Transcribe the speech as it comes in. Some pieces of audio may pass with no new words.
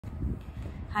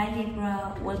Hi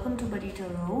Libra, welcome to Buddy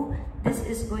Tarot. This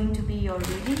is going to be your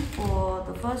reading for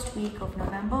the first week of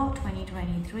November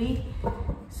 2023.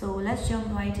 So let's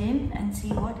jump right in and see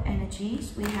what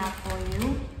energies we have for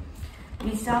you.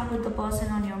 We start with the person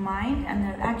on your mind and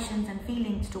their actions and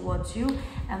feelings towards you,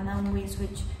 and then we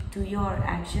switch to your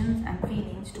actions and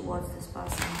feelings towards this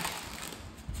person.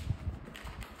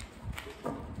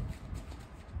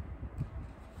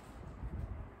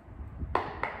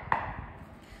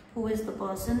 Who is the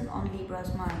person on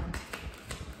Libra's mind?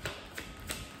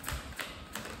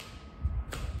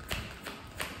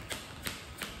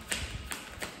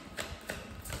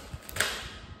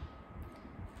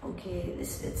 Okay,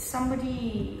 it's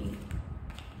somebody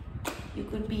you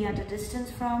could be at a distance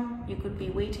from. You could be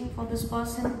waiting for this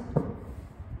person.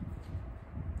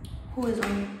 Who is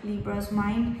on Libra's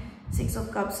mind? Six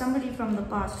of Cups, somebody from the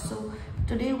past. So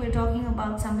today we're talking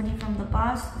about somebody from the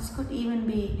past. This could even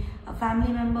be a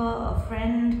family member, a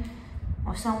friend,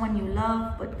 or someone you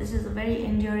love, but this is a very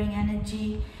enduring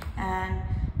energy and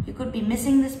you could be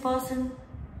missing this person,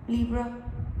 Libra.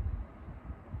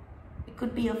 It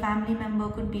could be a family member,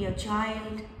 could be a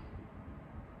child,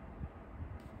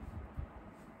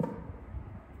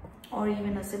 or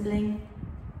even a sibling.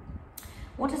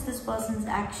 What is this person's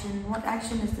action? What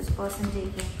action is this person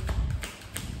taking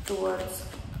towards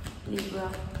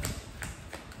Libra?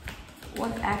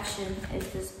 What action is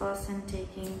this person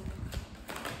taking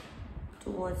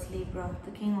towards Libra?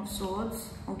 The King of Swords.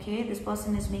 Okay, this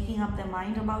person is making up their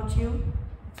mind about you.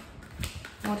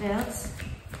 What else?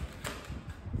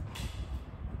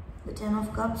 The Ten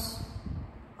of Cups.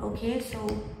 Okay,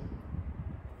 so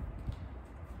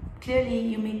clearly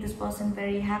you make this person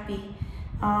very happy.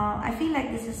 I feel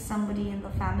like this is somebody in the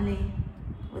family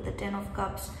with the Ten of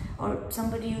Cups, or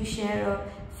somebody you share a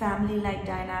family-like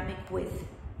dynamic with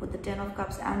the Ten of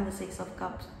Cups and the Six of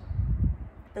Cups.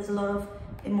 There's a lot of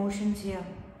emotions here.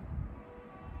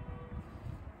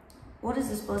 What is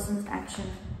this person's action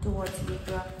towards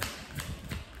Libra?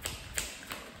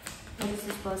 What is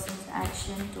this person's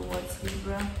action towards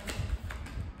Libra?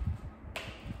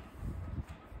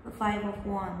 The Five of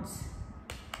Wands.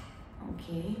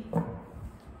 Okay.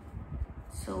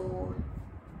 So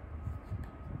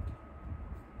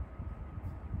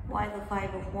why the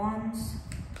Five of Wands?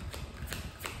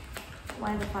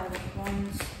 Why the Five of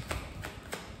Wands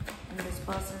and this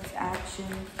person's action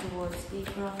towards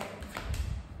Libra?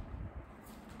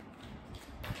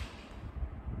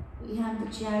 We have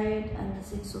the Chariot and the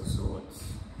Six of Swords.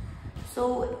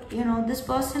 So, you know, this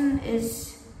person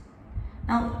is...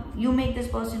 Now, you make this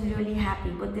person really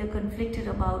happy, but they're conflicted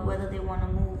about whether they want to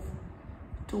move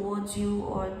towards you,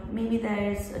 or maybe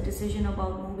there is a decision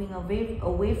about moving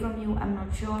away from you. I'm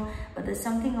not sure, but there's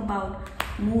something about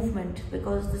movement,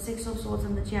 because the Six of Swords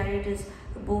and the Chariot is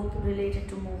both related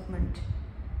to movement.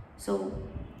 So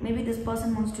maybe this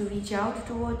person wants to reach out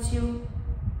towards you,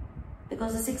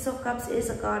 because the Six of Cups is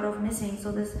a card of missing.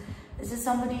 So this is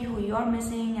somebody who you're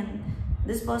missing, and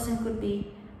this person could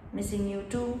be missing you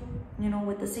too. You know,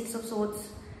 with the Six of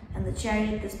Swords and the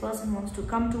Chariot, this person wants to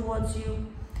come towards you,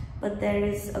 but there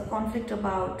is a conflict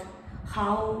about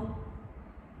how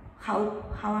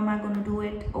am I going to do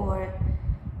it, or,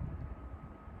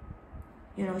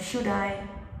 you know, should I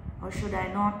or should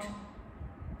I not?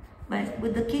 But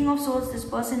with the King of Swords, this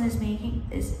person is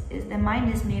their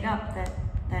mind is made up that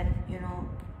you know,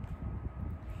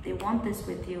 they want this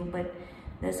with you, but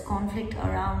there's conflict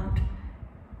around,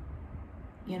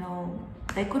 you know,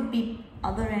 there could be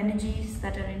other energies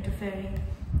that are interfering.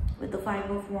 With the Five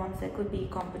of Wands, there could be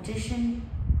competition,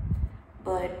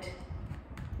 but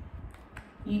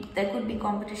there could be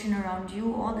competition around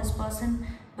you or this person,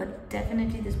 but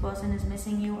definitely this person is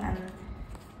missing you and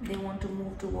they want to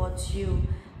move towards you.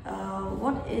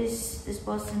 What is this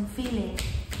person feeling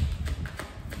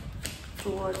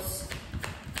towards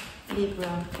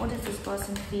Libra? What is this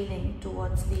person feeling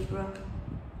towards Libra?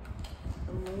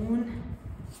 The Moon,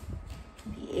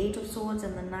 the Eight of Swords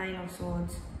and the Nine of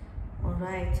Swords.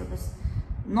 Alright, so this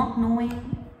not knowing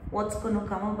what's going to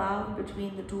come about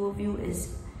between the two of you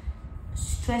is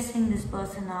stressing this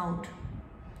person out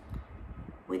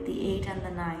with the 8 and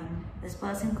the 9. This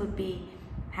person could be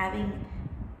having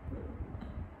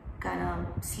kind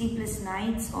of sleepless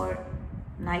nights or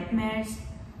nightmares,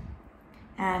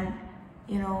 and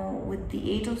you know, with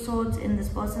the 8 of Swords in this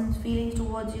person's feelings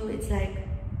towards you, it's like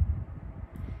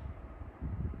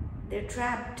they're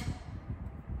trapped.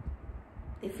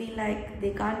 They feel like they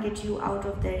can't get you out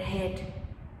of their head.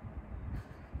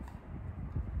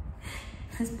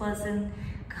 This person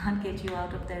can't get you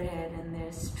out of their head and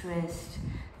they're stressed.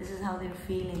 This is how they're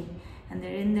feeling. and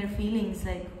they're in their feelings.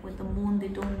 Like with the moon, they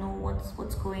don't know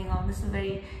what's going on. This is a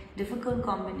very difficult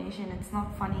combination. It's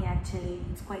not funny actually,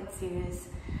 it's quite serious.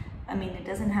 I mean, it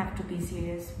doesn't have to be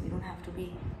serious. We don't have to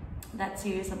be that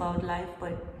serious about life,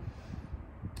 but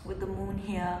with the moon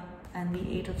here and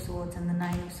the 8 of Swords and the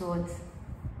 9 of Swords,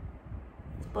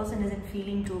 this person isn't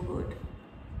feeling too good.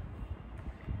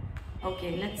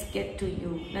 Okay, let's get to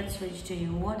you. Let's switch to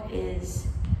you. What is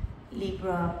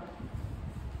Libra?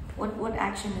 What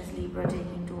action is Libra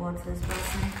taking towards this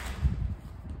person?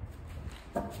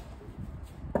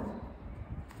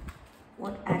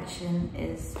 What action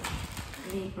is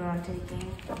Libra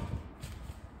taking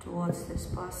towards this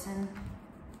person?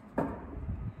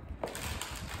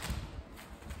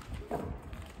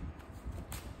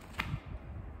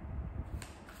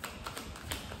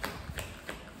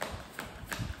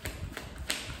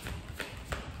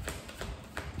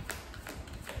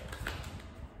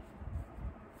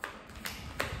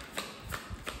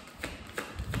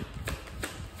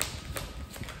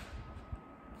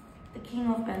 King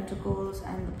of Pentacles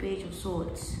and the Page of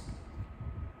Swords.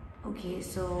 Okay,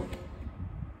 so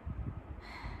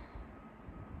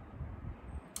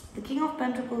the King of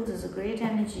Pentacles is a great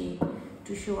energy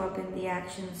to show up in the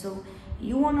action. So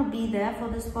you want to be there for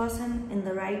this person in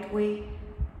the right way.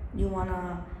 You want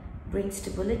to bring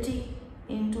stability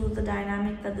into the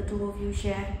dynamic that the two of you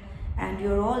share, and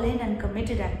you're all in and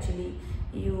committed actually.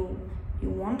 You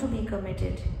want to be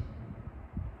committed,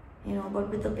 you know, but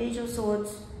with the Page of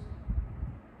Swords,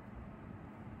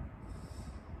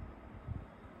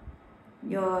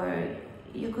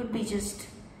 you could be just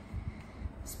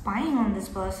spying on this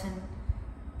person,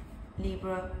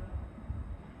 Libra.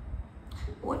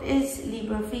 What is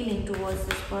Libra feeling towards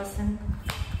this person?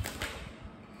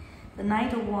 The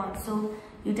Knight of Wands. So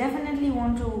you definitely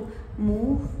want to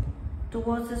move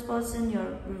towards this person.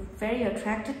 You're very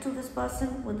attracted to this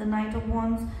person with the Knight of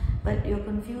Wands, but you're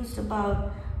confused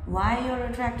about why you're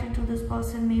attracted to this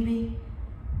person, maybe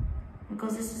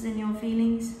because this is in your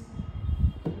feelings.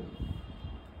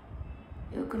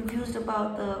 You're confused about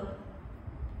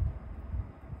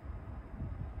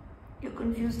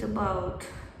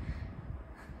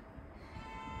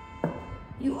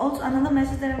you also, another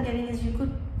message that I'm getting is you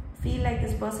could feel like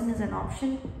this person is an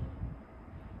option,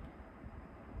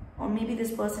 or maybe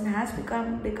this person has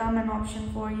become an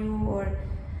option for you, or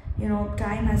you know,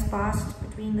 time has passed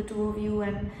between the two of you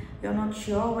and you're not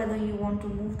sure whether you want to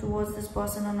move towards this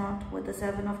person or not, with the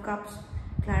 7 of Cups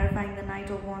clarifying the Knight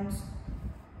of Wands.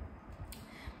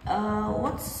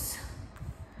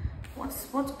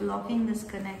 What's blocking this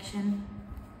connection?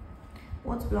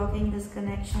 What's blocking this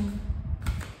connection?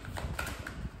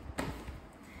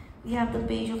 We have the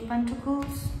Page of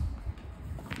Pentacles.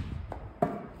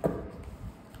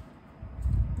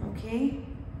 Okay,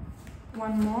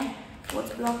 one more.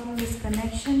 What's blocking this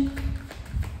connection?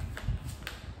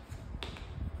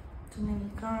 Too many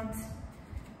cards.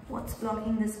 What's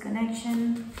blocking this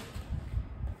connection?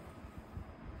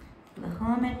 The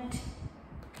Hermit.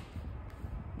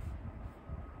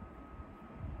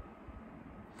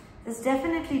 There's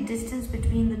definitely distance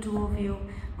between the two of you,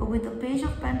 but with the Page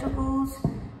of Pentacles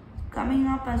coming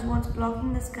up as what's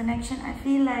blocking this connection, I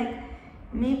feel like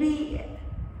maybe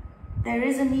there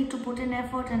is a need to put in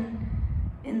effort and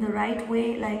in the right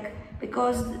way, like,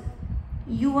 because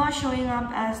you are showing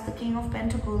up as the King of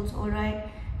Pentacles, all right?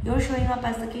 You're showing up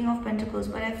as the King of Pentacles,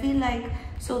 but I feel like,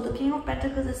 so the King of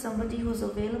Pentacles is somebody who's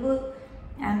available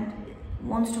and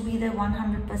wants to be there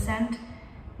 100%,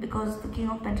 because the King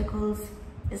of Pentacles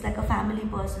is like a family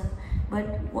person. But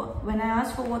when I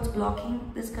ask for what's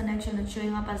blocking this connection, it's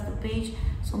showing up as the Page.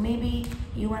 So maybe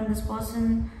you and this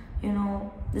person, you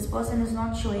know, this person is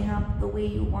not showing up the way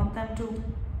you want them to.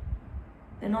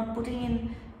 They're not putting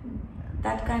in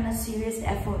that kind of serious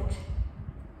effort.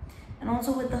 And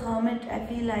also with the Hermit, I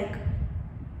feel like,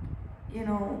 you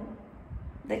know,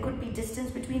 there could be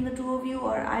distance between the two of you,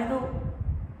 or either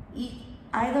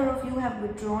of you have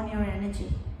withdrawn your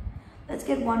energy. Let's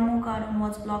get one more card on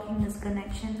what's blocking this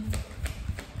connection.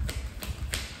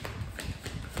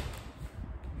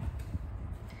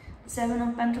 Seven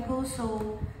of Pentacles.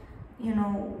 So, you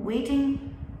know,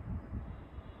 waiting.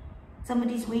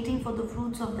 Somebody's waiting for the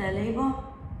fruits of their labor,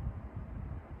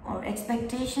 or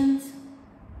expectations.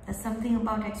 There's something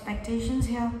about expectations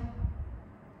here.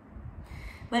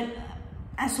 But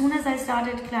as soon as I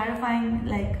started clarifying,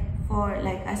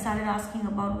 I started asking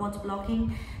about what's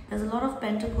blocking, there's a lot of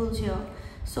pentacles here.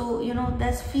 So, you know,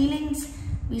 there's feelings.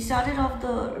 We started off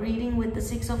the reading with the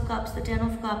 6 of Cups, the 10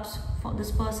 of Cups for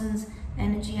this person's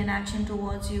energy and action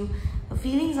towards you. The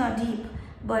feelings are deep,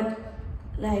 but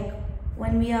like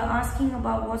when we are asking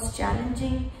about what's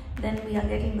challenging, then we are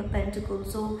getting the Pentacle.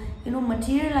 So, you know,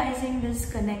 materializing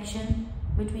this connection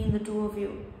between the two of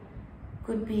you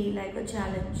could be like a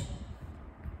challenge.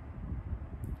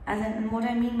 And what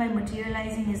I mean by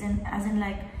materializing is as in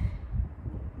like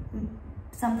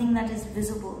something that is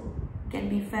visible, can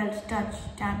be felt,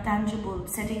 touched, tangible,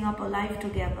 setting up a life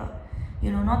together.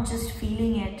 You know, not just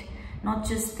feeling it, not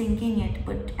just thinking it,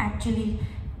 but actually,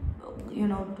 you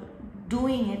know,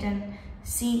 doing it. And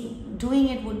doing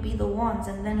it would be the wants,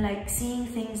 and then like seeing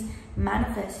things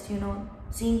manifest, you know,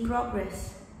 seeing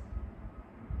progress.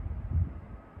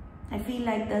 I feel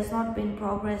like there's not been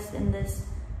progress in this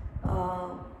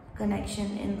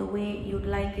connection in the way you'd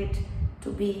like it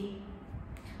to be.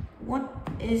 What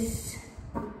is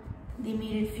the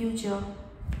immediate future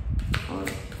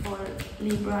for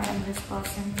Libra and this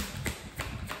person?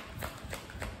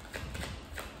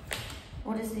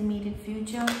 What is the immediate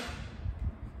future?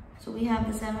 So we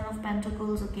have the Seven of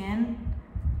Pentacles again.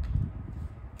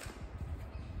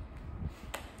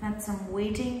 That's some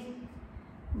waiting,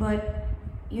 but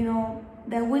you know,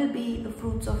 there will be the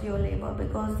fruits of your labor,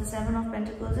 because the Seven of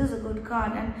Pentacles is a good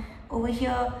card. And over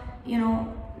here, you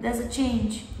know, there's a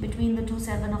change between the two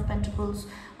Seven of Pentacles.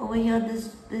 Over here,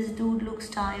 this dude looks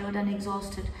tired and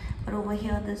exhausted, but over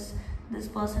here, this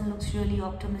person looks really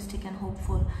optimistic and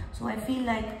hopeful. So I feel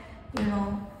like, you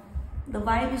know, the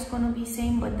vibe is going to be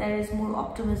same, but there is more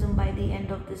optimism by the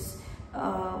end of this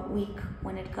week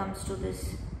when it comes to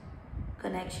this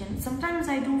connection. Sometimes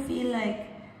I do feel like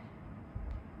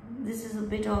this is a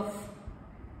bit of,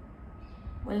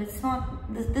 well, it's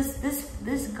not,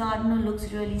 this gardener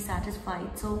looks really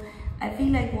satisfied. So I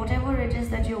feel like whatever it is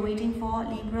that you're waiting for,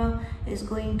 Libra, is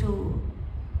going to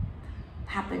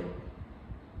happen.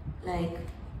 Like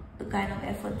the kind of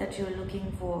effort that you're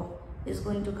looking for is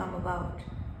going to come about.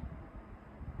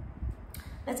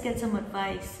 Let's get some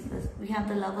advice. We have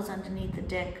the Lovers underneath the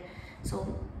deck.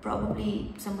 So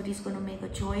probably somebody's going to make a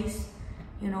choice,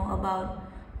 you know, about,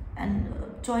 and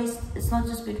choice, it's not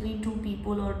just between two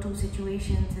people or two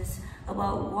situations, it's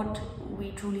about what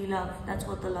we truly love. That's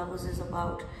what the Lovers is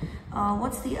about.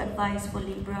 What's the advice for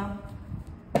Libra?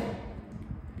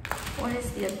 What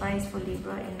is the advice for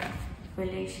Libra in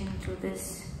relation to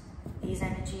these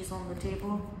energies on the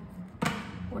table?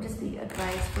 What is the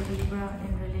advice for Libra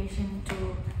in relation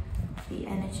to the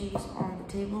energies on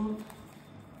the table?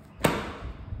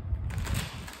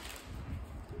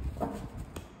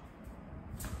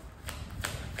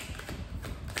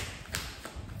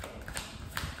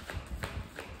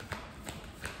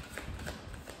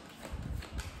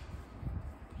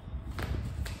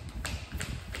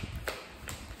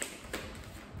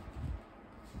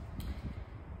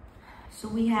 So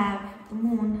we have the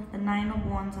Moon, the Nine of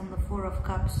Wands, and the Four of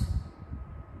Cups.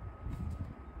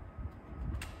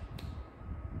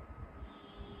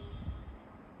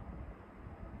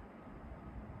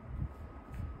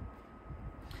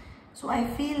 So I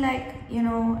feel like, you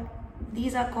know,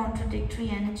 these are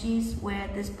contradictory energies where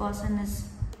this person is,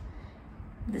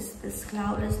 this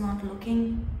cloud is not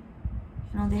looking,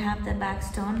 you know, they have their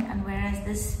backs turned, and whereas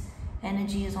this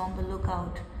energy is on the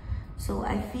lookout. So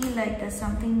I feel like there's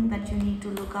something that you need to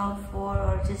look out for,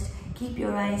 or just keep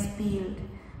your eyes peeled,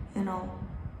 you know,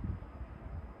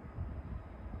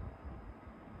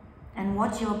 and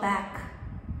watch your back.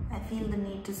 I feel the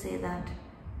need to say that.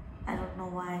 I don't know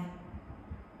why.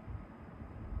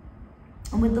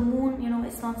 And with the Moon, you know,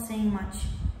 it's not saying much.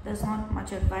 There's not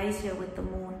much advice here with the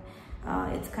Moon.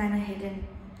 It's kind of hidden.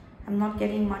 I'm not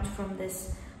getting much from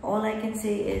this. All I can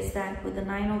say is that with the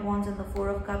Nine of Wands and the Four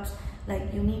of Cups,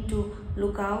 like, you need to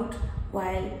look out,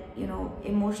 while, you know,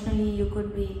 emotionally you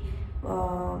could be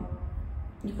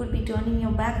turning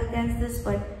your back against this,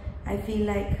 but I feel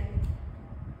like,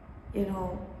 you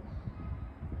know,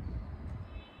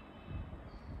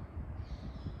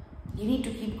 you need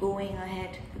to keep going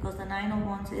ahead, because the Nine of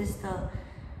Wands is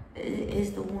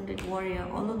the wounded warrior.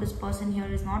 Although this person here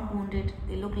is not wounded,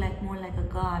 they look like more like a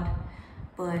guard,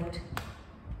 but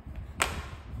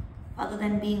other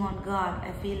than being on guard,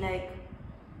 I feel like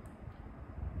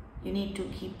you need to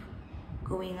keep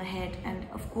going ahead. And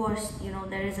of course, you know,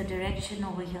 there is a direction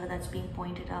over here that's being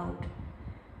pointed out.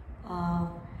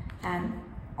 And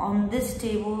on this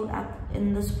table,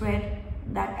 in the spread,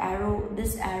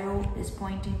 this arrow is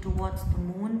pointing towards the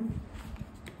Moon.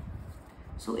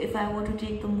 So if I were to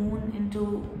take the Moon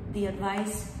into the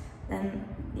advice, then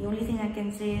the only thing I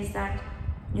can say is that,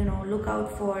 you know, look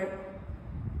out for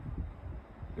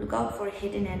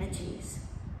hidden energies.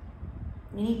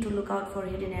 You need to look out for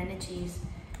hidden energies,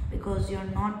 because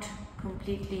you're not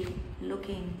completely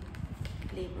looking,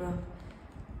 Libra.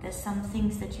 There's some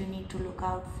things that you need to look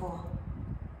out for.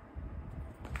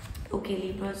 Okay,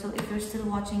 Libra, so if you're still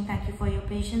watching, thank you for your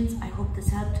patience. I hope this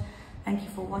helped. Thank you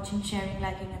for watching, sharing,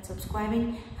 liking and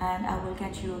subscribing, and I will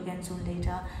catch you again soon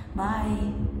later.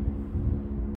 Bye.